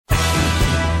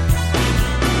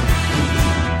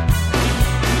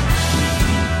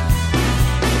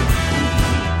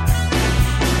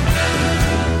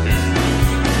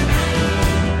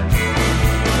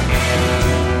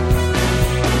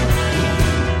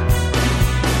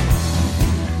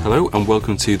Hello and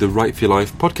welcome to the Write for Your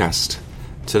Life podcast.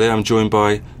 Today I'm joined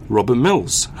by Robert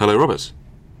Mills. Hello, Robert.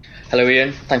 Hello,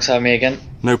 Ian. Thanks for having me again.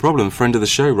 No problem. Friend of the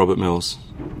show, Robert Mills.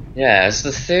 Yeah, it's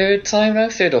the third time now,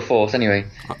 third or fourth, anyway.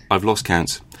 I've lost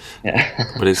count.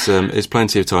 Yeah. But it's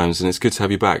plenty of times, and it's good to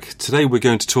have you back. Today we're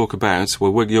going to talk about,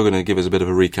 you're going to give us a bit of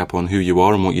a recap on who you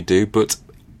are and what you do, but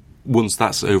once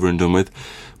that's over and done with,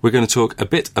 we're going to talk a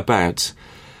bit about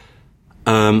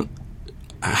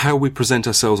how we present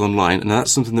ourselves online, and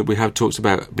that's something that we have talked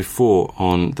about before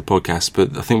on the podcast,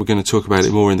 but I think we're going to talk about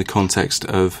it more in the context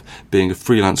of being a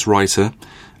freelance writer,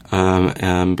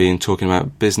 talking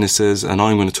about businesses, and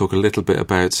I'm going to talk a little bit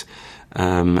about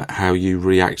how you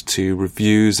react to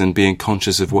reviews and being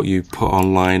conscious of what you put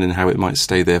online and how it might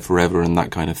stay there forever and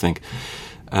that kind of thing.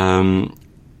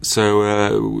 So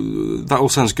that all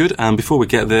sounds good, and before we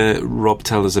get there, Rob,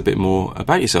 tell us a bit more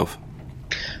about yourself.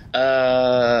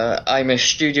 I'm a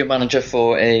studio manager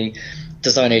for a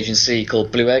design agency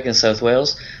called Blue Egg in South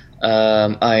Wales.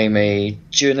 I'm a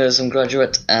journalism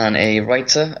graduate and a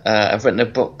writer. I've written a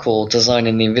book called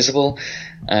Designing the Invisible,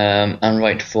 and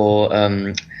write for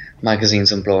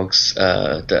magazines and blogs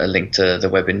that are linked to the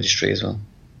web industry as well.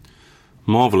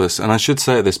 Marvellous. And I should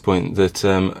say at this point that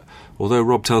although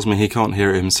Rob tells me he can't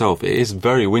hear it himself, it is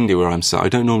very windy where I'm sat. I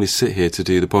don't normally sit here to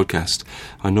do the podcast.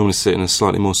 I normally sit in a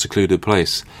slightly more secluded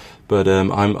place. But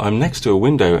I'm next to a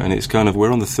window, and it's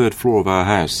we're on the third floor of our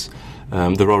house.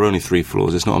 There are only 3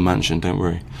 floors. It's not a mansion, don't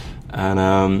worry.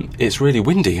 And it's really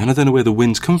windy, and I don't know where the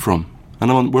winds come from.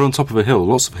 And we're on top of a hill,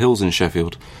 lots of hills in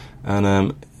Sheffield.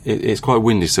 And it's quite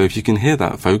windy, so if you can hear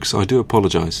that, folks, I do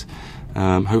apologise.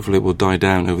 Hopefully it will die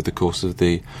down over the course of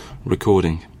the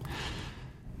recording.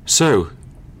 So,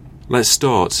 let's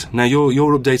start. Now,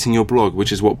 you're updating your blog,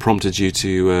 which is what prompted you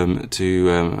to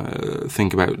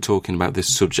think about talking about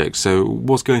this subject. So,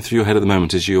 what's going through your head at the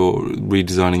moment as you're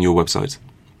redesigning your website?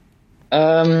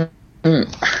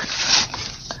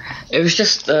 It was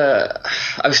just I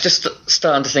was just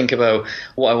starting to think about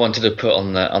what I wanted to put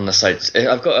on the site.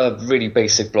 I've got a really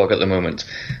basic blog at the moment,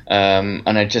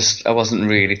 and I wasn't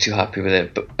really too happy with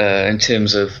it, but in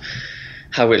terms of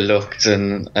how it looked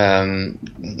and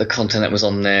the content that was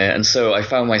on there, and so I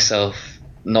found myself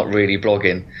not really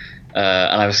blogging,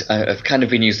 and I've kind of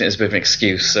been using it as a bit of an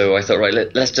excuse. So I thought,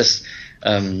 right, let's just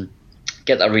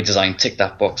get that redesigned, tick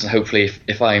that box, and hopefully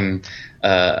if I'm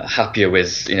happier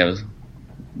with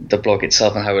the blog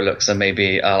itself and how it looks, then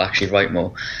maybe I'll actually write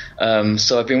more.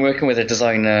 So I've been working with a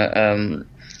designer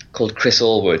called Chris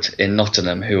Allwood in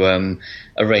Nottingham, who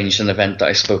arranged an event that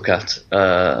I spoke at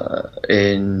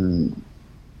in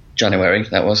January.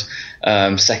 That was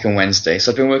second Wednesday.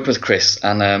 So I've been working with Chris,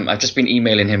 and I've just been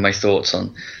emailing him my thoughts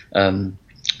on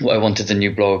what I wanted the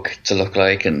new blog to look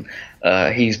like, and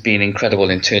he's been incredible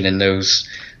in turning those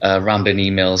rambling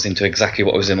emails into exactly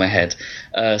what was in my head.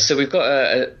 So we've got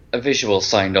a visual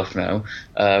signed off now.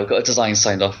 We've got a design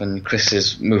signed off, and Chris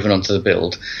is moving on to the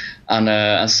build.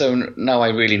 And so now I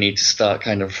really need to start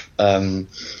kind of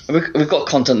we've got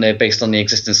content there based on the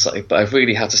existing site, but I've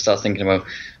really had to start thinking about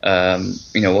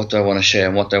what do I want to share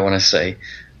and what do I want to say.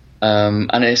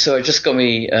 So it just got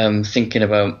me thinking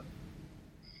about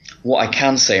what I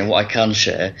can say and what I can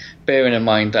share, bearing in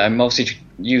mind that I'm mostly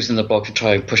using the blog to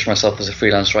try and push myself as a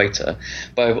freelance writer,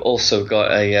 but I've also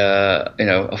got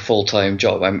a full-time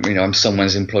job. I'm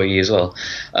someone's employee as well,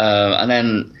 and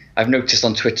then I've noticed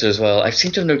on Twitter as well. I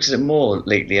seem to have noticed it more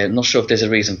lately. I'm not sure if there's a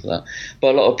reason for that,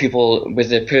 but a lot of people with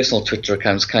their personal Twitter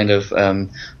accounts kind of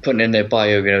putting in their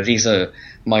bio, these are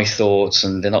my thoughts,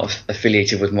 and they're not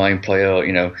affiliated with my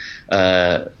employer.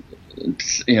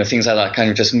 Things like that, kind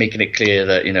of just making it clear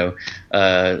that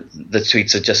the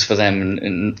tweets are just for them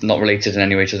and not related in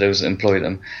any way to those that employ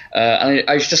them. And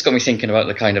it's just got me thinking about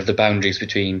the boundaries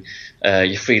between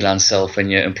your freelance self and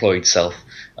your employed self.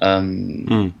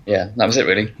 Yeah, that was it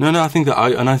really. No, I think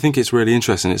I think it's really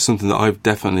interesting. It's something that I've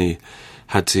definitely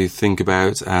had to think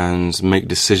about and make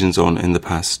decisions on in the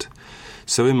past.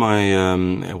 So in my,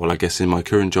 I guess in my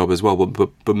current job as well,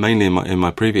 but mainly in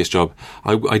my previous job,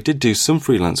 I did do some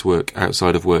freelance work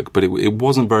outside of work, but it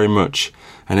wasn't very much,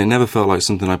 and it never felt like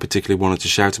something I particularly wanted to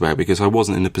shout about, because I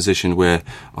wasn't in a position where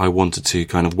I wanted to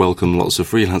kind of welcome lots of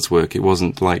freelance work. It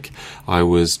wasn't like I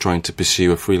was trying to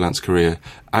pursue a freelance career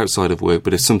outside of work,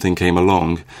 but if something came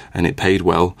along and it paid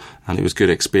well and it was good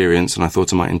experience and I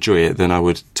thought I might enjoy it, then I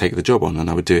would take the job on and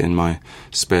I would do it in my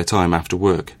spare time after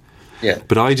work. Yeah.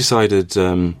 But I decided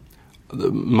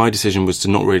my decision was to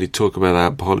not really talk about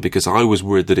that, partly because I was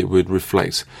worried that it would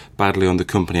reflect badly on the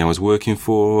company I was working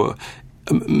for.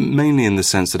 Mainly in the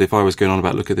sense that if I was going on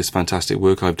about, look at this fantastic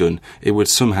work I've done, it would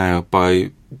somehow,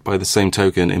 by the same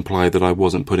token, imply that I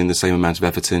wasn't putting the same amount of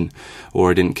effort in,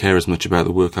 or I didn't care as much about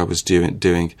the work I was doing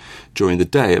during the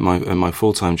day at my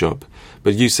full-time job.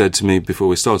 But you said to me before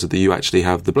we started that you actually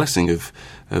have the blessing of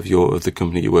the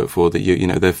company you work for,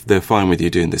 that they're fine with you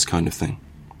doing this kind of thing.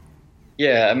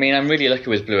 Yeah, I mean, I'm really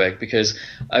lucky with Blue Egg because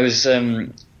I was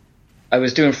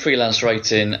doing freelance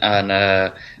writing and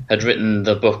had written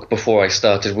the book before I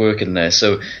started working there,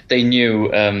 so they knew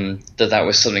that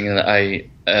was something that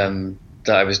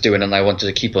I was doing and I wanted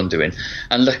to keep on doing.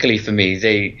 And luckily for me,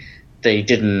 they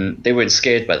weren't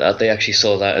scared by that. They actually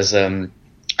saw that as an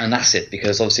asset,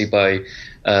 because obviously by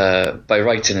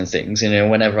writing and things,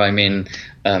 whenever I'm in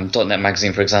 .NET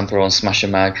Magazine, for example, or on Smasher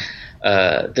Mag,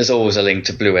 there's always a link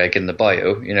to Blue Egg in the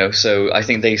bio, so I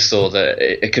think they saw that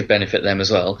it could benefit them as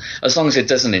well, as long as it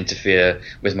doesn't interfere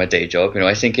with my day job.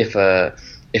 I think if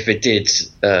it did,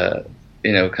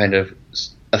 kind of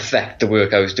affect the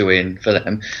work I was doing for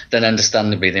them, then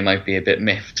understandably they might be a bit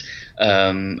miffed.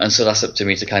 And so that's up to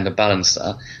me to kind of balance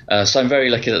that. So I'm very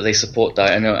lucky that they support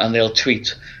that, and they'll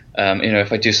tweet,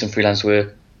 if I do some freelance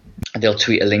work, they'll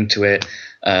tweet a link to it,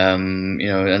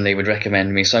 and they would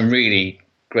recommend me. So I'm really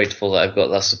grateful that I've got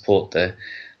that support there.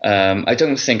 I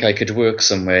don't think I could work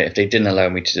somewhere if they didn't allow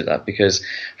me to do that, because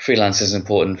freelance is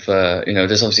important for,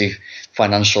 there's obviously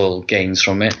financial gains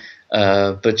from it,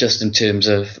 but just in terms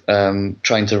of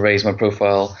trying to raise my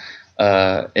profile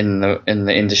in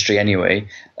the industry anyway,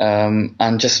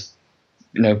 and just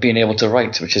being able to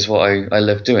write, which is what I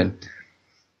love doing.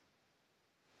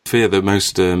 Fear that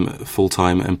most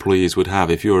full-time employees would have,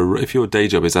 if your day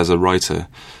job is as a writer,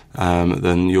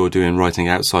 then you're doing writing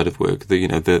outside of work.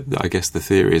 I guess the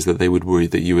theory is that they would worry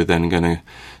that you were then going to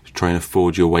try and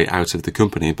afford your way out of the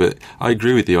company. But I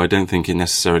agree with you. I don't think it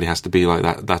necessarily has to be like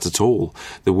that at all.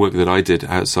 The work that I did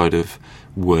outside of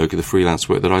work, the freelance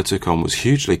work that I took on, was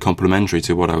hugely complementary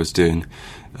to what I was doing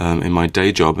in my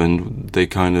day job, and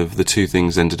the two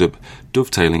things ended up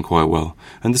dovetailing quite well.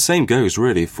 And the same goes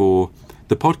really for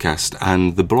the podcast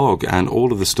and the blog and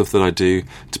all of the stuff that I do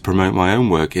to promote my own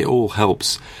work. It all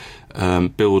helps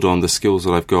build on the skills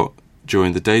that I've got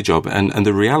during the day job. And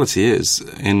the reality is,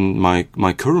 in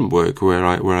my current work, where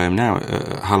I am now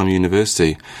at Hallam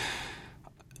University,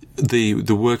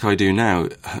 the work I do now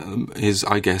is,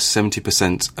 I guess,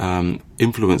 70%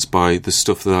 influenced by the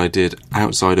stuff that I did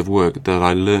outside of work, that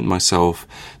I learnt myself,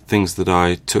 things that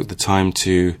I took the time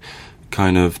to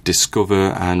kind of discover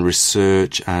and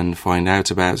research and find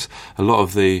out about.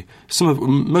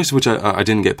 Most of which I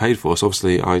didn't get paid for. So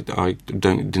obviously I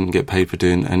didn't get paid for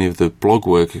doing any of the blog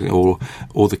work or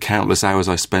the countless hours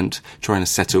I spent trying to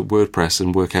set up WordPress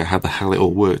and work out how the hell it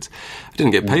all worked. I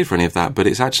didn't get paid for any of that, but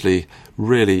it's actually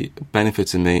really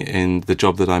benefited me in the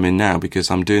job that I'm in now,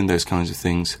 because I'm doing those kinds of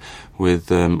things with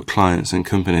clients and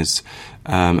companies,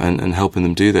 and helping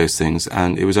them do those things.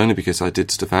 And it was only because I did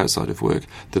stuff outside of work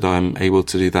that I'm able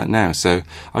to do that now. So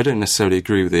I don't necessarily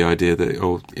agree with the idea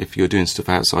that, if you're doing stuff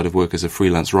outside of work as a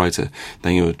freelance writer,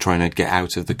 then you're trying to get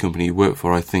out of the company you work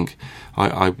for. I think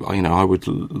I would,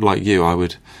 like you, I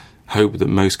would hope that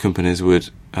most companies would,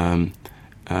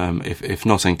 if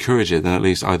not encourage it, then at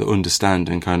least either understand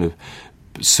and kind of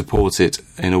support it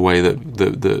in a way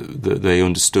that they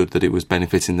understood that it was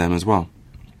benefiting them as well.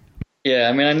 Yeah,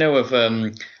 I mean, I know of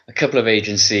a couple of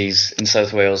agencies in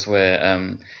South Wales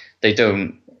where they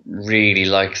don't really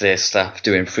like their staff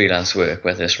doing freelance work,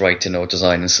 whether it's writing or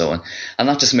design and so on, and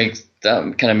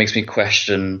that kind of makes me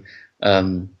question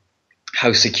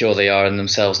how secure they are in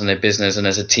themselves and their business, and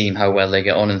as a team how well they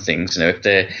get on and things.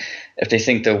 If they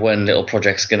think that one little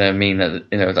project's going to mean that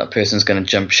that person's going to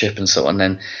jump ship and so on,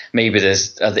 then maybe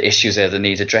there's other issues there that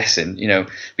need addressing.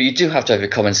 But you do have to have your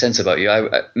common sense about you.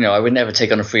 I would never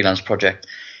take on a freelance project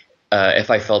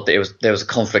if I felt that there was a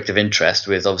conflict of interest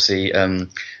with obviously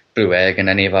Blue Egg and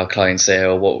any of our clients there,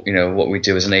 or what we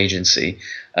do as an agency.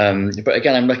 But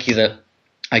again, I'm lucky that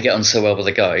I get on so well with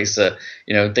the guys that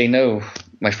they know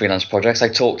my freelance projects. I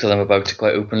talk to them about it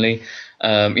quite openly.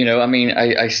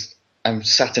 I'm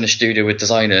sat in a studio with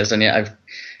designers, and yet I've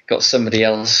got somebody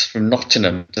else from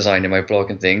Nottingham designing my blog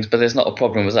and things, but there's not a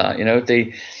problem with that.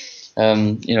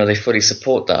 They fully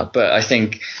support that. But I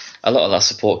think a lot of that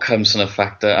support comes from the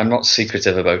fact that I'm not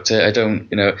secretive about it. I don't,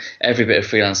 every bit of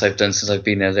freelance I've done since I've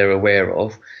been there, they're aware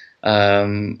of.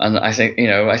 And I think,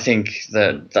 I think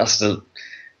that's the,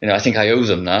 I think I owe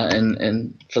them that,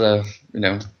 and for the,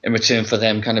 in return for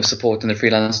them kind of supporting the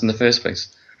freelance in the first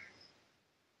place.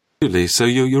 Absolutely. So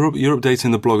you're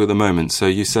updating the blog at the moment. So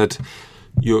you said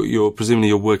you're presumably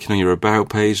you're working on your about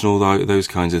page and all those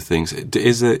kinds of things.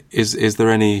 Is there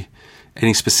any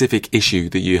any specific issue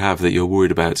that you have that you're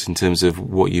worried about in terms of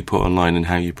what you put online and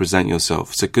how you present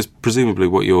yourself? So, because presumably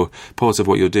part of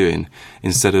what you're doing,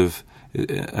 instead of,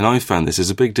 and I found this, there's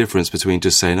a big difference between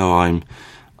just saying, "Oh,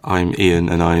 I'm Ian,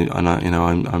 and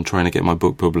I'm trying to get my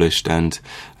book published, and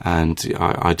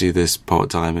I do this part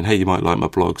time, and hey, you might like my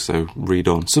blog, so read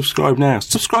on, subscribe now,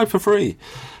 subscribe for free,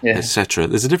 etc."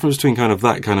 There's a difference between kind of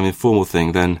that kind of informal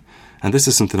thing then, and this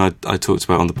is something I talked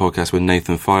about on the podcast with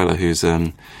Nathan Filer,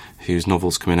 whose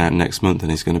novel's coming out next month,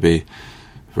 and he's going to be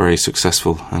very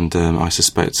successful, and I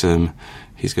suspect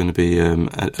he's going to be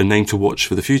a name to watch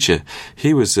for the future.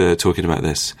 He was talking about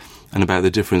this and about the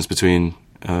difference between,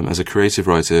 as a creative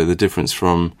writer, the difference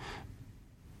from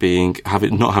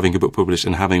not having a book published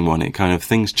and having one. It kind of,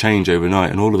 things change overnight,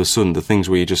 and all of a sudden the things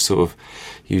where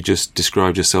you just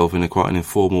described yourself in quite an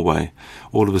informal way,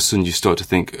 all of a sudden you start to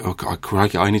think, oh God,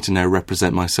 crikey, I need to now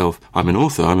represent myself. I'm an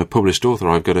author, I'm a published author,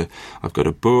 I've got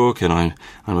a book, and I'm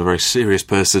a very serious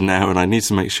person now, and I need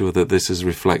to make sure that this is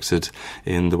reflected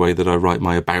in the way that I write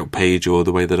my about page or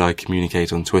the way that I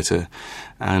communicate on Twitter.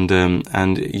 And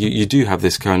you do have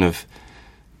this kind of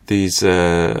these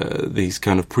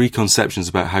kind of preconceptions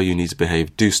about how you need to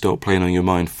behave do start playing on your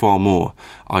mind far more,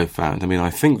 I've found. I mean, I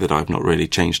think that I've not really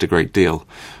changed a great deal,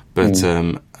 but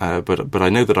I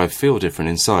know that I feel different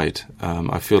inside.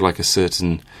 I feel like a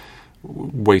certain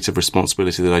weight of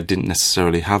responsibility that I didn't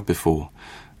necessarily have before.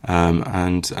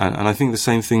 And I think the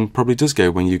same thing probably does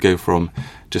go when you go from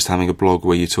just having a blog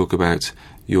where you talk about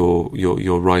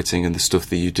your writing and the stuff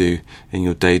that you do in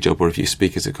your day job, or if you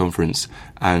speak at a conference,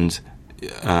 and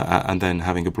then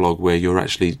having a blog where you're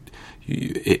actually,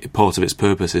 part of its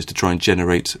purpose is to try and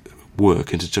generate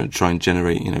work and to try and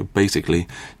generate, basically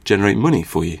generate money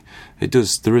for you. It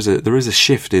does. There is a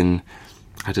shift in,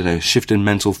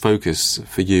 mental focus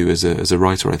for you as a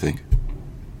writer, I think.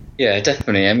 Yeah,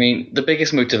 definitely. I mean, the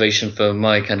biggest motivation for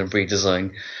my kind of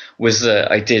redesign was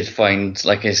that I did find,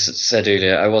 like I said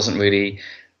earlier, I wasn't really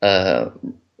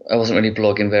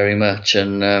blogging very much,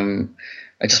 and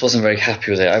I just wasn't very happy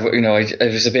with it. I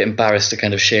was a bit embarrassed to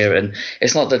kind of share it. And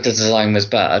it's not that the design was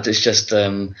bad. It's just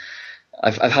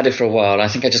I've had it for a while. And I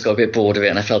think I just got a bit bored of it,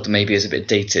 and I felt that maybe it was a bit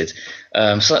dated.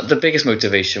 So the biggest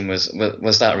motivation was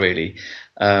that, really.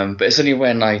 But it's only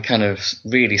when I kind of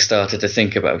really started to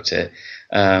think about it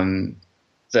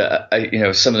that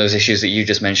some of those issues that you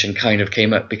just mentioned kind of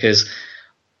came up, because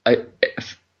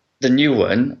the new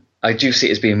one, I do see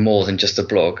it as being more than just a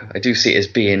blog. I do see it as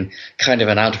being kind of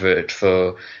an advert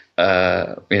for,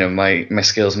 my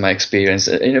skills and my experience,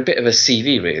 in a bit of a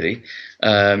CV, really.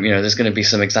 There's going to be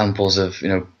some examples of,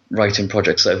 writing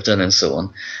projects that I've done and so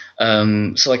on.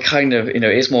 So I kind of, it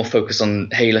is more focused on,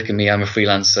 hey, look at me, I'm a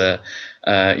freelancer.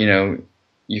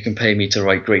 You can pay me to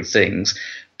write great things.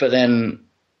 But then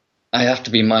I have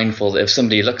to be mindful that if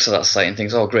somebody looks at that site and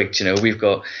thinks, oh, great, we've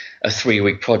got a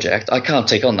 3-week project, I can't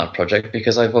take on that project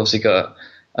because I've obviously got,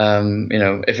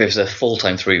 if it's a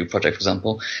full-time 3-week project, for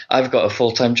example, I've got a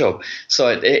full-time job. So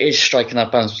it is striking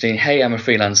that balance between, hey, I'm a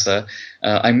freelancer,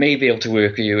 I may be able to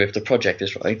work with you if the project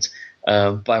is right,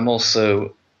 but I'm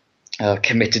also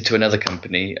committed to another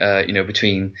company,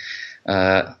 between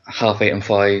 8:30 and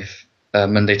 5,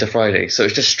 Monday to Friday. So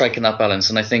it's just striking that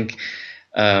balance. And I think,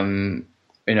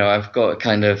 I've got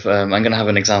kind of, I'm going to have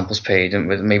an examples page and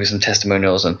with maybe some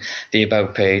testimonials and the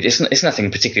about page. It's nothing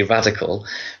particularly radical,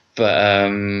 but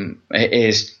it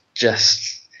is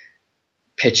just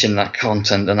pitching that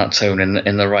content and that tone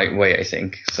in the right way, I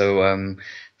think. So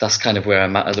that's kind of where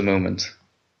I'm at the moment.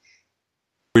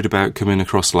 Worried about coming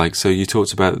across so you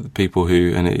talked about people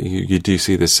who, and you do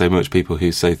see this so much, people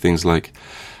who say things like,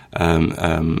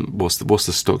 what's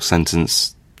the stock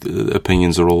sentence? The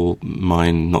opinions are all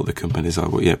mine, not the company's.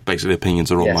 Basically,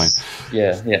 opinions are all mine.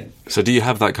 Yeah. So, do you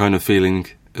have that kind of feeling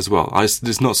as well?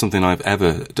 It's not something I've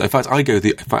ever. In fact, I go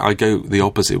the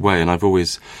opposite way, and I've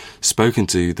always spoken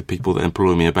to the people that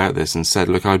employ me about this and said,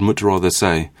 look, I'd much rather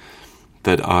say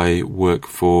that I work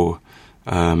for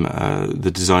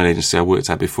the design agency I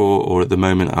worked at before, or at the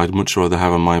moment, I'd much rather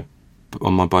have on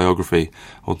my biography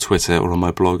on Twitter or on my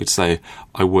blog, it'd say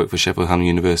I work for Sheffield Hallam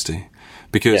University,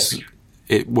 because. Yeah.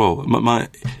 It's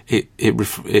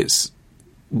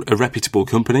a reputable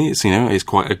company. It's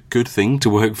quite a good thing to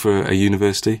work for a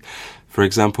university, for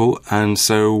example. And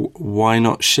so why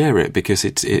not share it? Because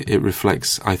it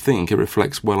reflects, I think, it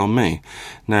reflects well on me.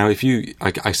 Now,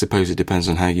 I suppose it depends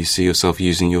on how you see yourself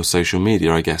using your social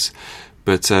media, I guess.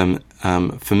 But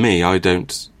for me, I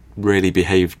don't really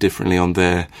behave differently on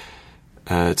there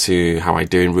to how I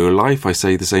do in real life. I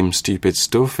say the same stupid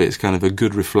stuff. It's kind of a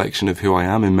good reflection of who I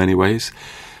am in many ways.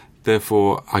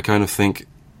 Therefore, I kind of think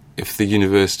if the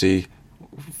university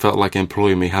felt like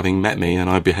employing me having met me and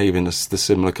I behave in the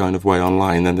similar kind of way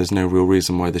online, then there's no real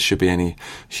reason why there should be any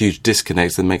huge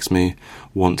disconnect that makes me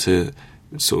want to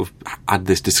sort of add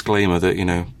this disclaimer that, you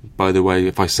know, by the way,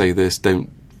 if I say this, don't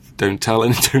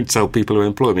tell people who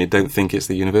employ me, don't think it's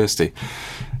the university.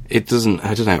 It doesn't,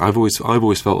 I don't know, I've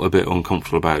always felt a bit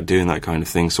uncomfortable about doing that kind of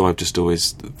thing, so I've just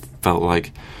always felt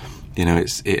like, you know,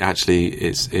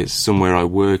 it's somewhere I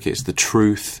work, it's the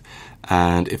truth,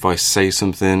 and if I say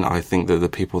something, I think that the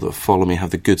people that follow me have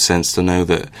the good sense to know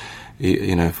that,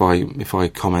 you know, if I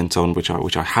comment on, which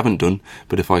I haven't done,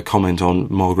 but if I comment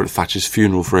on Margaret Thatcher's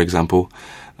funeral, for example,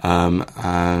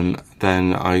 and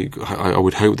then I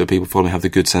would hope that people follow me have the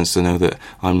good sense to know that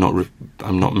I'm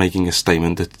not making a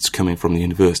statement that's coming from the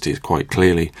university. It's quite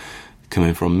clearly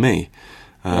coming from me.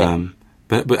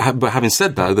 But having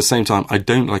said that, at the same time, I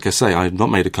don't, like I say, I've not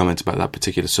made a comment about that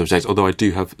particular subject, although I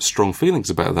do have strong feelings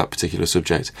about that particular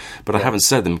subject. But I haven't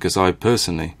said them because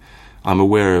I'm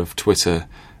aware of Twitter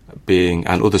being,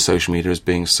 and other social media as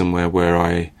being somewhere where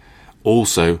I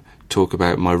also talk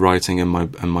about my writing and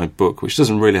my book, which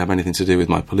doesn't really have anything to do with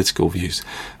my political views,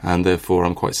 and therefore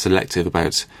I'm quite selective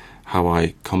about how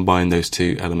I combine those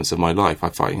two elements of my life. I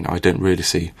don't really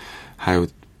see how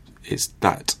it's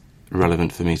that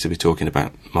relevant for me to be talking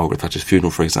about Margaret Thatcher's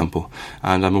funeral, for example.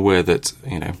 And I'm aware that,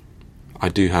 you know, I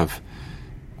do have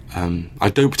I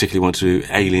don't particularly want to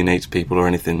alienate people or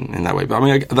anything in that way, but I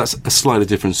mean, that's a slightly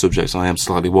different subject, so I am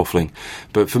slightly waffling.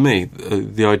 But for me,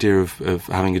 the idea of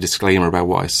having a disclaimer about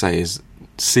what I say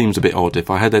seems a bit odd. If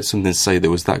I had something to say that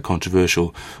was that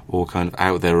controversial or kind of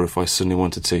out there, or if I suddenly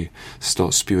wanted to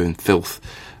start spewing filth,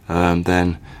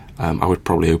 then I would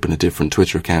probably open a different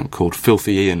Twitter account called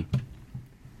Filthy Ian.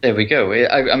 There we go.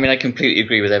 I mean, I completely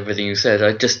agree with everything you said.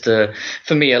 I just,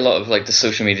 for me, a lot of like the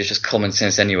social media is just common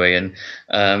sense anyway.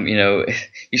 And, you know,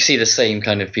 you see the same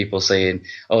kind of people saying,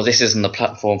 oh, this isn't the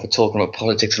platform for talking about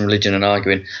politics and religion and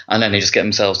arguing. And then they just get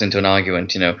themselves into an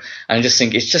argument, you know. And I just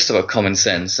think it's just about common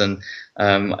sense. And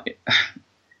it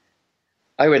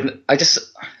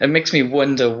makes me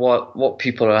wonder what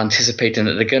people are anticipating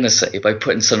that they're going to say by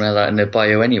putting something like that in their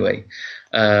bio anyway.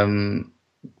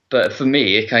 But for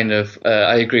me, it kind of,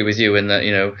 I agree with you in that,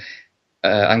 you know,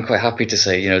 I'm quite happy to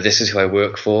say, you know, this is who I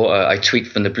work for. I tweet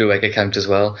from the Blue Egg account as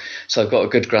well. So I've got a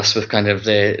good grasp of kind of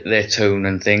their tone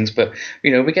and things. But,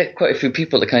 you know, we get quite a few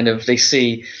people that kind of, they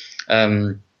see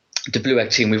the Blue Egg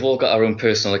team, we've all got our own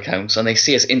personal accounts, and they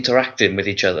see us interacting with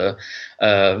each other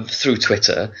through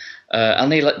Twitter.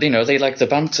 And they like the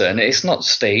banter, and it's not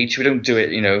staged. We don't do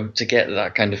it, you know, to get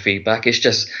that kind of feedback. It's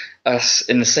just us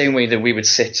in the same way that we would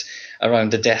sit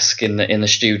around the desk in the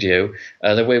studio.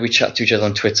 The way we chat to each other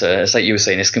on Twitter, it's like you were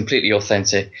saying, it's completely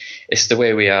authentic. It's the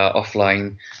way we are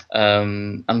offline,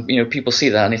 and you know, people see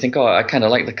that and they think, oh, I kind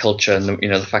of like the culture and you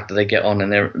know, the fact that they get on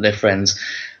and they're friends.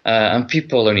 And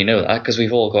people only know that because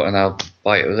we've all got in our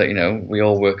bio that, you know, we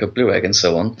all work at Blue Egg and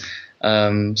so on.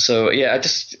 So yeah, I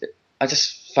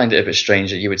just find it a bit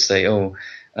strange that you would say, oh,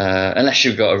 unless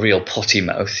you've got a real potty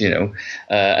mouth, you know.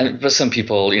 But some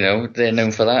people, you know, they're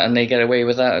known for that and they get away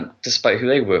with that despite who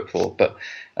they work for. But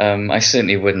I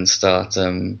certainly wouldn't start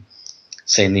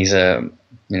saying these are,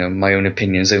 you know, my own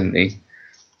opinions only.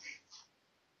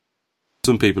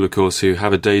 Some people, of course, who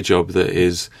have a day job that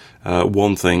is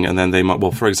one thing, and then they might, well,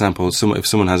 for example, if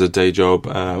someone has a day job,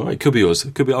 it could be us,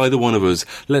 it could be either one of us.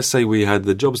 Let's say we had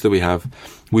the jobs that we have.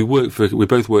 We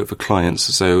both work for clients.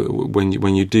 So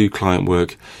when you do client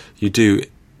work, you do,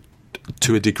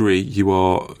 to a degree, you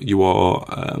are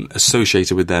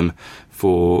associated with them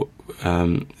for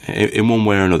in one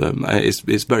way or another.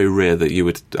 It's very rare that you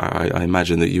would, I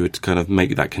imagine that you would kind of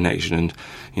make that connection, and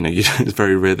you know, it's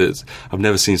very rare that I've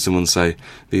never seen someone say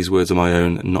these words are my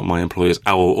own, not my employers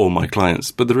or my clients.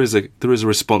 But there is a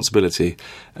responsibility,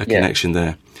 a connection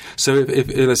there. So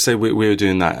if let's say we were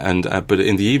doing that, and but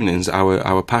in the evenings,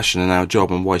 our passion and our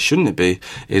job, and why shouldn't it be,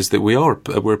 is that we're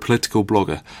a political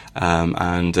blogger,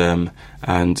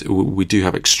 and we do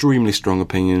have extremely strong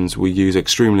opinions. We use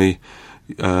extremely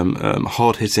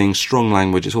hard-hitting, strong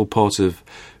language. It's all part of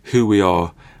who we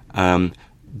are.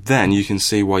 Then you can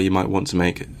see why you might want to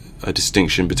make a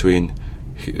distinction between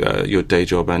your day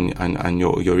job and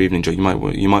your evening job.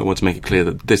 You might want to make it clear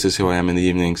that this is who I am in the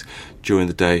evenings. During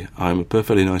the day, I'm a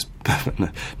perfectly nice.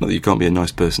 Not that you can't be a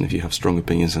nice person if you have strong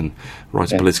opinions and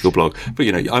write a political blog, but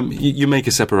you know, you make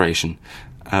a separation.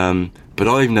 But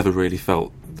I've never really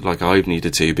felt like I've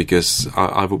needed to, because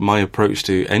my approach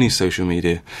to any social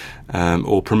media,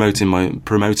 or promoting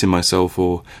myself,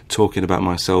 or talking about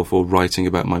myself, or writing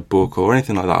about my book, or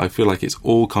anything like that, I feel like it's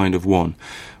all kind of one.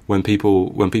 When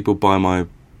people read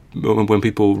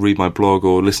my blog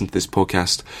or listen to this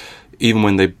podcast, even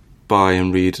when they by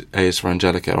and read AS for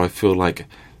Angelica, I feel like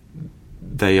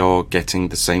they are getting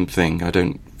the same thing. I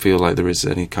don't feel like there is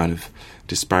any kind of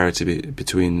disparity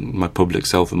between my public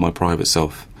self and my private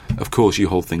self. Of course, you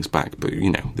hold things back, but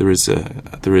it's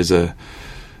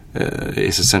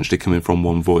essentially coming from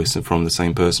one voice and from the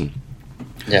same person.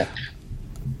 Yeah.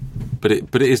 But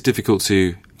it is difficult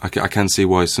to. I can see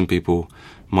why some people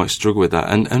might struggle with that,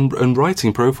 and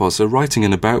writing profiles. So writing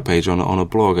an about page on a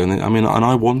blog, and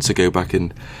I want to go back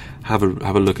and have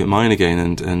a look at mine again,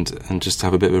 and just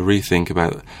have a bit of a rethink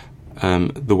about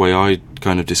the way I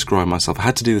kind of describe myself. I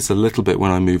had to do this a little bit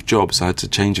when I moved jobs. I had to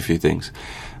change a few things.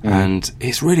 And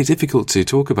it's really difficult to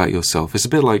talk about yourself. It's a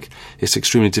bit like it's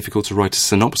extremely difficult to write a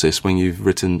synopsis when you've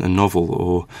written a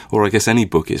novel or I guess any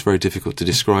book. It's very difficult to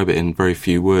describe it in very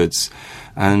few words.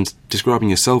 And describing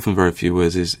yourself in very few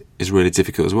words is really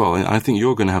difficult as well. And I think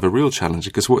you're going to have a real challenge,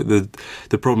 because what the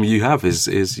problem you have is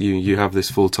you have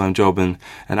this full-time job and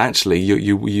actually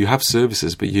you have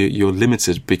services, but you're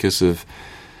limited because of,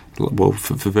 well,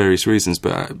 for various reasons,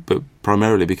 but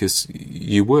primarily because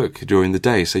you work during the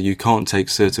day, so you can't take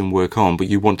certain work on, but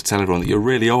you want to tell everyone that you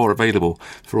really are available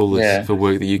for all this for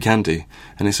work that you can do,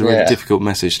 and it's a really difficult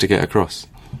message to get across.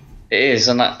 It is,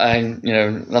 and I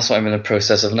that's what I'm in the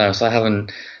process of now. So I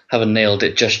haven't nailed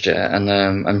it just yet, and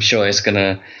I'm sure it's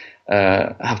gonna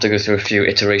have to go through a few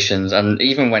iterations. And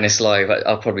even when it's live,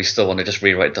 I'll probably still want to just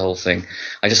rewrite the whole thing.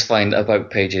 I just find about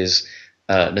pages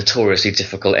notoriously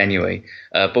difficult anyway.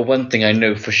 But one thing I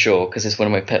know for sure, because it's one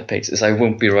of my pet peeves, is I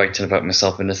won't be writing about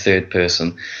myself in the third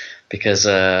person, because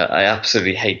I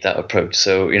absolutely hate that approach.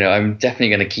 So I'm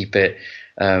definitely going to keep it,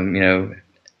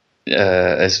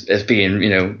 as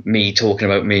being me talking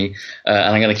about me,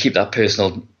 and I'm going to keep that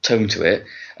personal tone to it.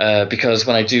 Because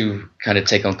when I do kind of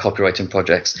take on copywriting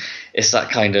projects, it's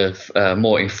that kind of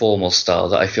more informal style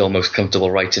that I feel most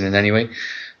comfortable writing in anyway.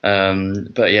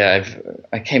 But yeah,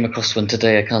 I came across one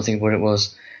today. I can't think of what it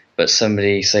was, but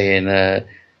somebody saying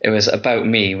it was about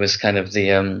me was kind of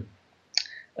the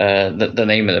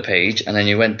name of the page, and then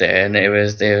you went there and they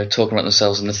were talking about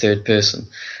themselves in the third person.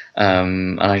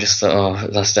 And I just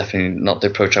thought, that's definitely not the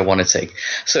approach I want to take.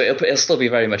 So it'll still be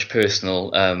very much personal.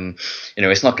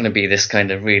 It's not going to be this kind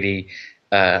of really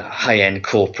high-end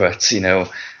corporate,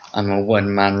 I'm a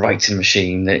one-man writing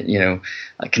machine that,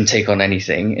 I can take on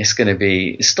anything. It's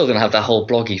still going to have that whole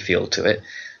bloggy feel to it.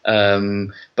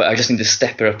 But I just need to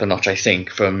step it up a notch, I think,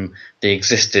 from the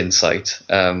existing site,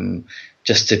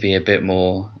 just to be a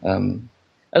little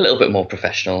bit more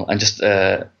professional, and just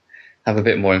have a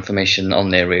bit more information on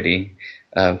there, really,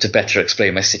 to better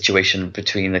explain my situation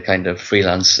between the kind of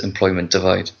freelance employment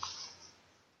divide.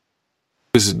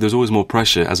 There's always more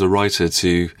pressure as a writer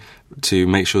to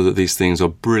make sure that these things are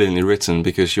brilliantly written,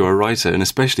 because you're a writer, and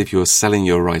especially if you're selling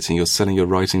your writing, you're selling your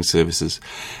writing services.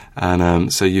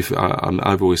 And so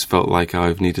I've always felt like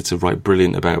I've needed to write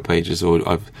brilliant about pages, or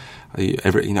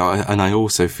and I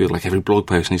also feel like every blog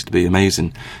post needs to be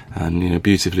amazing and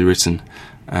beautifully written.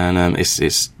 And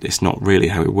it's not really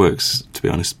how it works, to be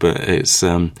honest. But it's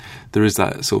there is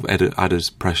that sort of added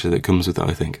pressure that comes with that,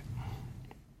 I think.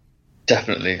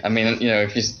 Definitely. I mean,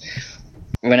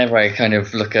 whenever I kind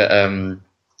of look at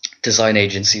design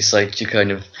agency sites, you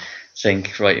kind of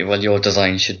think, right, well, your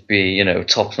design should be,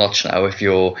 top notch now if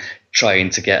you're trying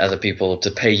to get other people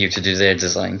to pay you to do their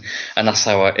design. And that's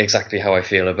exactly how I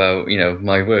feel about,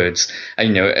 my words.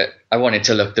 And, I want it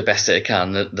to look the best that it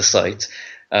can, the site.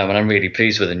 And I'm really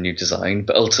pleased with the new design,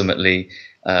 but ultimately,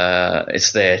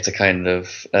 it's there to kind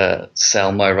of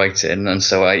sell my writing. And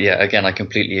so I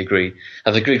completely agree.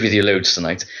 I've agreed with you loads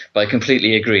tonight, but I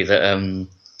completely agree that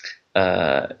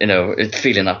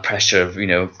feeling that pressure of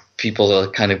people are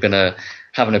kind of going to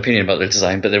have an opinion about the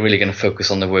design, but they're really going to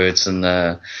focus on the words and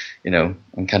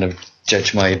and kind of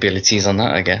judge my abilities on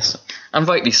that, I guess. And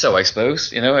rightly so, I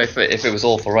suppose. If it was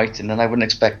all for writing, then I wouldn't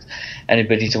expect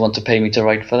anybody to want to pay me to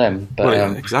write for them. But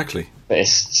well, exactly. But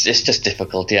it's just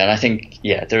difficult, yeah. And I think,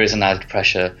 there is an added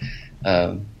pressure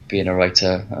being a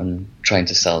writer and trying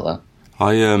to sell that.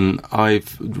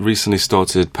 I've recently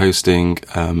started posting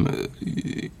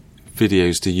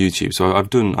videos to YouTube. So I've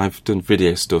done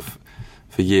video stuff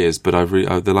for years, but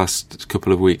the last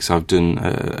couple of weeks I've done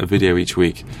a video each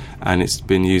week, and it's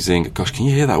been using. Gosh, can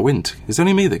you hear that wind? It's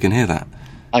only me that can hear that.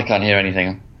 I can't hear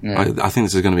anything. No. I think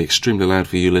this is going to be extremely loud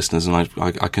for you listeners, and I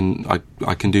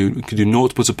can do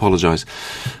naught but apologise.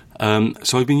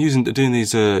 So I've been doing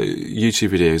these YouTube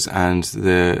videos, and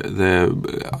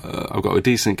I've got a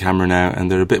decent camera now,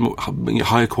 and they're a bit more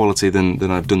higher quality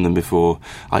than I've done them before.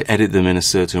 I edit them in a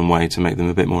certain way to make them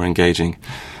a bit more engaging,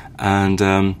 and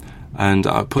and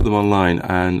I put them online,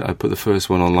 and I put the first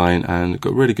one online, and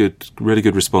got really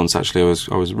good response. Actually,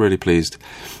 I was really pleased.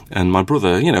 And my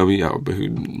brother, I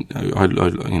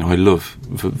love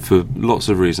for lots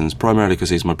of reasons, primarily because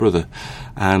he's my brother,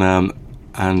 and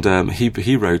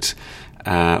he wrote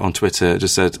on Twitter,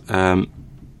 just said,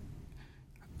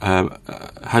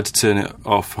 had to turn it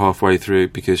off halfway through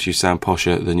because you sound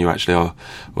posher than you actually are,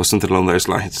 or something along those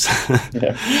lines.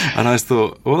 Yeah. And I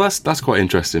thought, well, that's quite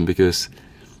interesting, because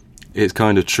it's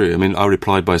kind of true. I mean, I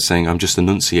replied by saying, I'm just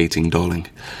enunciating, darling.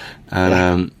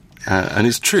 And and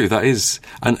it's true, that is,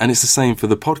 and it's the same for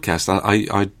the podcast.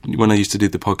 I when I used to do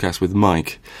the podcast with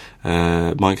Mike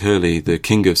Hurley, the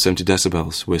king of 70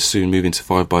 decibels, we're soon moving to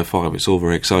 5x5. It's all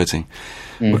very exciting.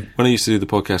 When I used to do the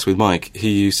podcast with Mike,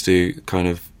 he used to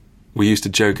we used to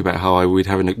joke about how we'd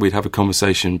have a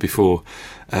conversation before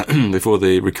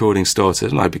the recording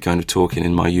started, and I'd be kind of talking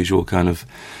in my usual kind of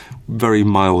very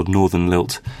mild northern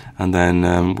lilt, and then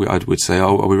I would say,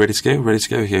 "Oh, are we ready to go? Ready to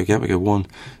go? Here we go. We go 1,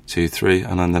 2, 3,"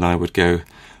 and then I would go,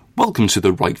 "Welcome to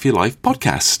the Right for Your Life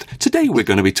podcast. Today we're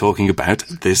going to be talking about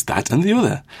this, that, and the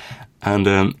other." And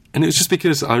it was just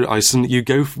because you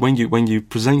go when you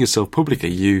present yourself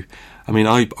publicly.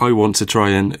 I want to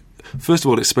try and. First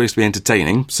of all, it's supposed to be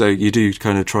entertaining, so you do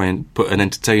kind of try and put an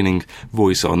entertaining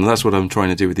voice on. And that's what I'm trying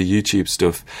to do with the YouTube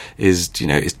stuff, is,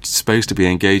 it's supposed to be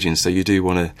engaging, so you do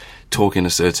want to talk in a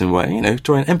certain way,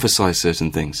 try and emphasise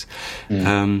certain things.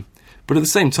 But at the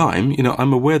same time,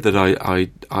 I'm aware that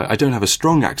I don't have a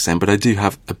strong accent, but I do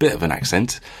have a bit of an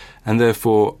accent, and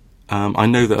therefore I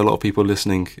know that a lot of people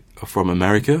listening are from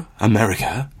America,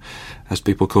 as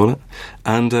people call it,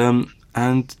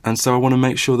 and so I want to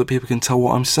make sure that people can tell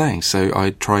what I'm saying. So I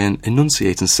try and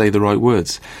enunciate and say the right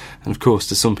words. And of course,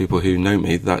 to some people who know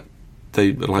me, that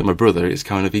they, like my brother, it's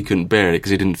kind of, he couldn't bear it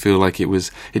because he didn't feel like it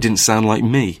didn't sound like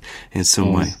me in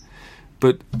some way.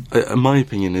 But my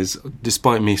opinion is,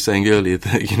 despite me saying earlier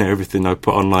that everything I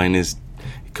put online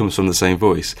comes from the same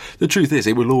voice, the truth is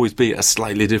it will always be a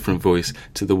slightly different voice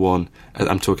to the one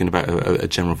I'm talking about, a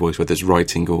general voice, whether it's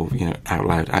writing or out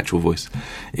loud actual voice.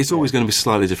 It's always going to be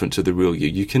slightly different to the real you.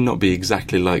 You cannot be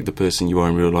exactly like the person you are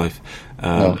in real life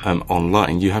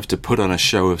online. You have to put on a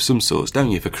show of some sorts,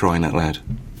 don't you, for crying out loud?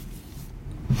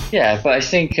 Yeah, but I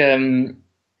think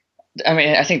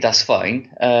I think that's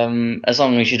fine, as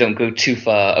long as you don't go too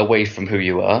far away from who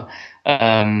you are.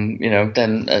 Then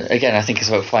again, I think it's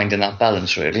about finding that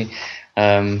balance, really.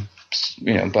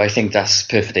 But I think that's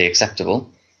perfectly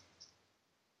acceptable.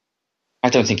 I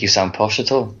don't think you sound posh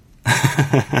at all.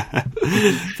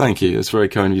 Thank you. It's very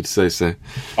kind of you to say so.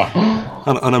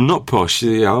 And I'm not posh.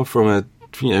 I'm from a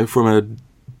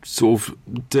sort of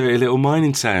dirty little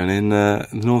mining town in the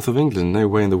north of England. No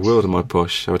way in the world am I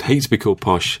posh. I would hate to be called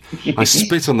posh. I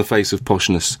spit on the face of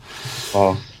poshness.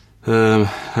 Oh.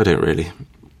 I don't really.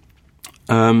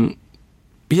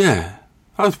 Yeah.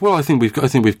 Well, I think we've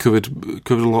covered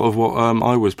a lot of what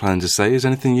I was planning to say. Is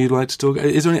there anything you'd like to talk?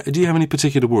 Do you have any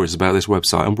particular worries about this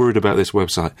website? I'm worried about this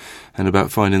website and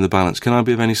about finding the balance. Can I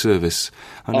be of any service?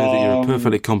 I know that you're a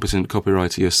perfectly competent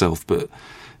copywriter yourself, but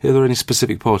are there any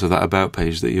specific part of that about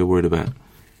page that you're worried about?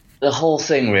 The whole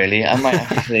thing, really. I might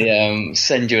actually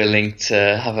send you a link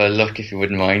to have a look if you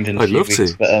wouldn't mind. I'd love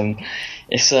to. But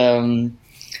it's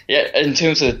yeah, in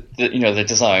terms of the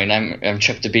design, I'm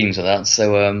chuffed to beans with that.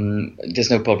 So there's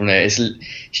no problem there. It's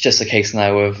just a case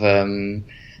now of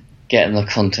getting the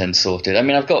content sorted. I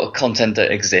mean, I've got content that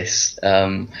exists,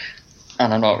 and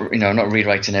I'm not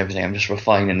rewriting everything. I'm just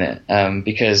refining it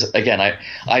because again,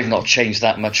 I've not changed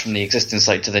that much from the existing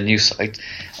site to the new site.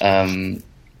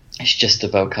 It's just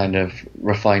about kind of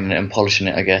refining it and polishing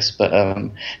it, I guess. But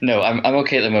no, I'm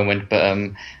okay at the moment.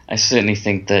 But I certainly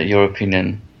think that your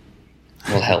opinion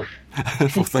will help.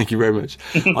 Well, thank you very much.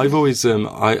 I've always,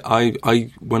 I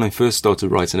when I first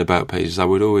started writing about pages, it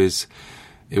would always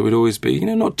be,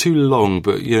 not too long,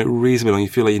 but reasonably long. You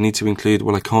feel like you need to include.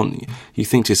 Well, I can't. You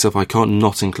think to yourself, I can't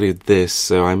not include this,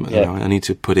 so I need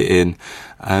to put it in,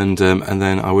 and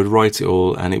then I would write it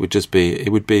all, and it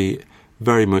would be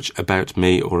very much about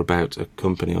me or about a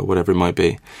company or whatever it might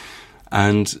be,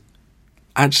 and.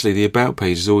 Actually, the About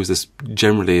page is always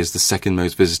generally is the second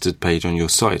most visited page on your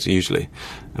site, usually,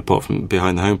 apart from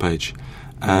behind the homepage.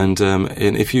 And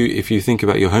if you think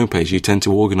about your homepage, you tend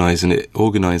to organise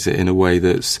it in a way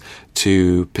that's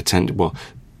to pretend. Well,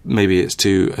 maybe it's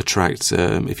to attract.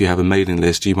 If you have a mailing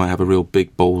list, you might have a real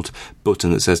big bold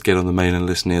button that says "Get on the mailing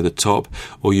list" near the top,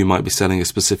 or you might be selling a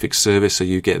specific service, so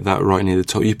you get that right near the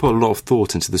top. You put a lot of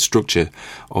thought into the structure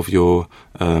of your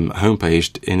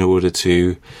homepage in order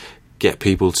to get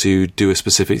people to do a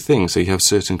specific thing. So you have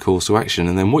certain calls to action,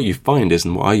 and then what you find is,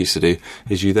 and what I used to do,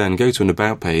 is you then go to an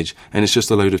about page, and it's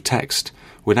just a load of text.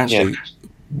 When actually,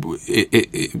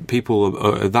 people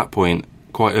are at that point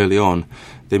quite early on.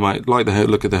 They might like the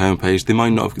look at the homepage. They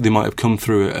might not. They might have come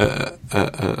through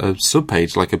a sub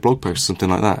page, like a blog post, something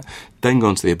like that. Then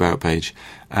gone to the about page.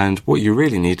 And what you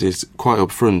really need is quite up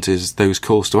front is those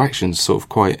calls to actions, sort of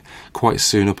quite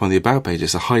soon up on the about page.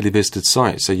 It's a highly visited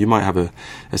site, so you might have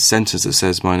a sentence that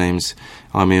says,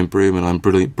 I'm Ian Broom, and I'm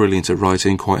brilliant at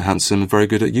writing, quite handsome, and very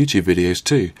good at YouTube videos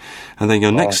too. And then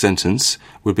your next sentence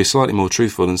would be slightly more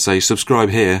truthful and say, subscribe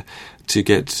here to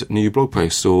get new blog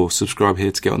posts, or subscribe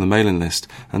here to get on the mailing list.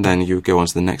 And then you go on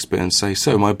to the next bit and say,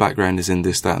 so my background is in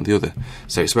this, that and the other.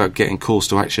 So it's about getting calls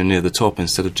to action near the top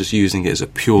instead of just using it as a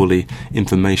purely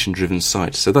information driven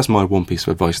site. So that's my one piece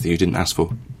of advice that you didn't ask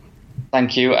for.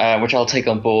 Thank you, which I'll take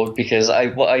on board, because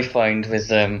what I find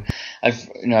with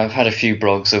I've had a few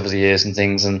blogs over the years and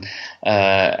things, and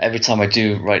every time I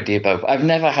do write the about, I've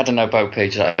never had an about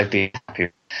page that I'd be happy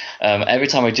with. Every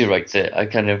time I do write it,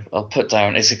 I'll put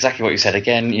down, it's exactly what you said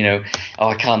again,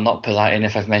 I can't not put that in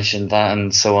if I've mentioned that,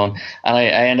 and so on. And I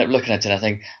end up looking at it and I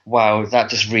think, wow, that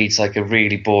just reads like a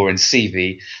really boring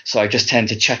CV. So I just tend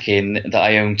to check in that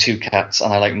I own 2 cats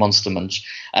and I like Monster Munch.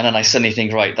 And then I suddenly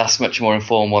think, right, that's much more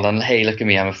informal, and hey, look at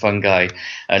me, I'm a fun guy,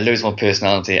 lose my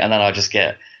personality, and then I just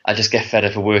get fed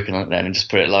up of working on it then and just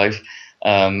put it live.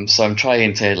 So I'm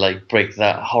trying to break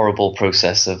that horrible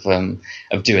process of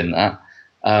doing that.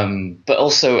 But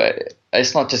also,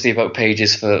 it's not just the about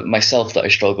pages for myself that I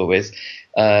struggle with.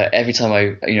 Every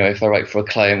time if I write for a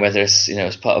client, whether it's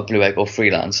as part of Blue Egg or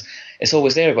freelance, it's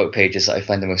always their about pages that I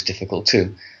find the most difficult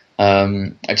too.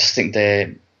 I just think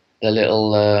they're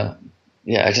little.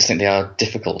 I just think they are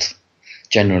difficult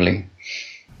generally.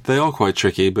 They are quite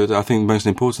tricky, but I think the most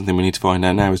important thing we need to find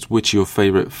out now is what's your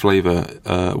favourite flavour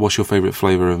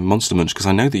of Monster Munch, because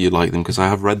I know that you like them, because I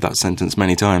have read that sentence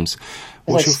many times.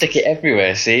 Stick it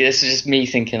everywhere, see? This is just me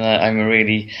thinking that I'm a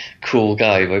really cool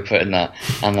guy by putting that,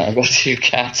 and that I've got 2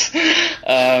 cats.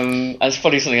 That's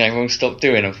probably something I won't stop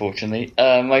doing, unfortunately.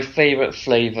 My favourite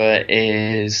flavour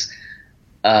is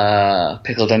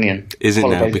pickled onion. Is it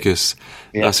now? Because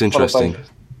that's interesting.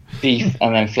 Beef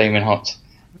and then flaming hot.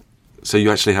 So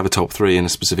you actually have a top 3 in a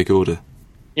specific order?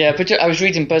 Yeah, but I was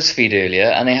reading BuzzFeed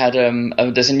earlier, and they had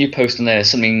there's a new post on there,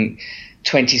 something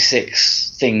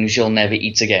 26 things you'll never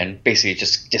eat again, basically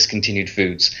just discontinued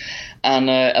foods.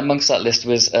 And amongst that list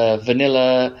was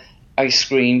vanilla ice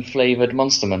cream flavoured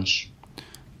Monster Munch.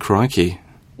 Crikey.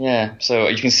 Yeah, so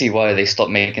you can see why they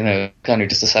stopped making them, kind of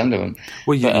just the sound of them.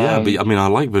 Well, but I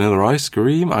like vanilla ice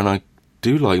cream, and I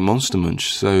do like Monster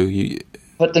Munch, so you...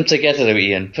 Put them together, though,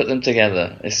 Ian. Put them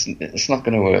together. It's not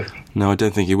going to work. No, I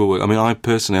don't think it will work. I mean, I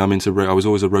was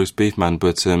always a roast beef man,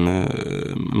 but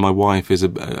my wife is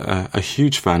a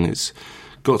huge fan. It's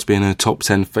got to be in her top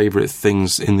 10 favourite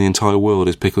things in the entire world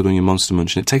is pickled onion Monster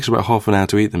Munch, and it takes about half an hour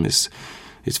to eat them. It's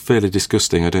fairly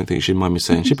disgusting. I don't think she'd mind me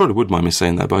saying. She probably would mind me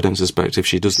saying that, but I don't suspect if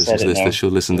she does listen to this that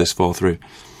she'll listen this far through.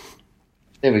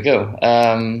 There we go.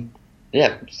 So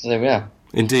there we are.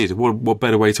 Indeed. What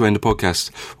better way to end a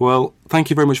podcast? Well, thank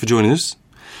you very much for joining us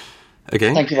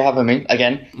again. Thank you for having me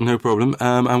again. No problem.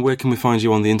 And where can we find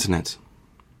you on the internet?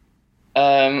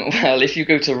 Well, if you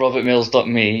go to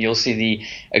robertmills.me, you'll see the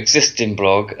existing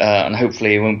blog, and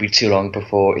hopefully it won't be too long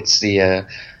before it's the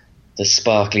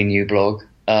sparkly new blog.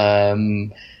 I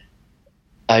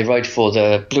write for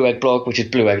the Blue Egg blog, which is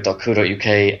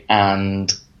blueegg.co.uk,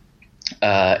 and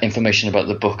information about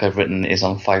the book I've written is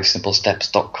on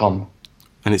 5simplesteps.com.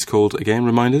 And it's called, again,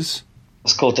 reminders?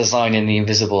 It's called Designing the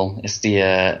Invisible. It's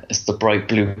the bright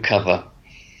blue cover.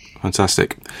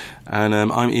 Fantastic. And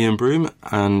I'm Ian Broom,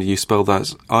 and you spell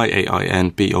that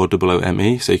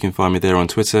IAINBROOME, so you can find me there on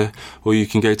Twitter, or you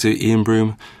can go to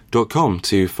ianbroom.com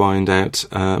to find out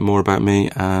more about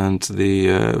me and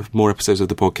the more episodes of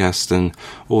the podcast and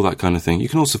all that kind of thing. You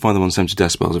can also find them on 70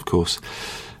 Decibels, of course.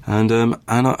 And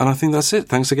I think that's it.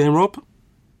 Thanks again, Rob.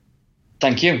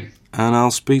 Thank you. And I'll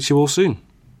speak to you all soon.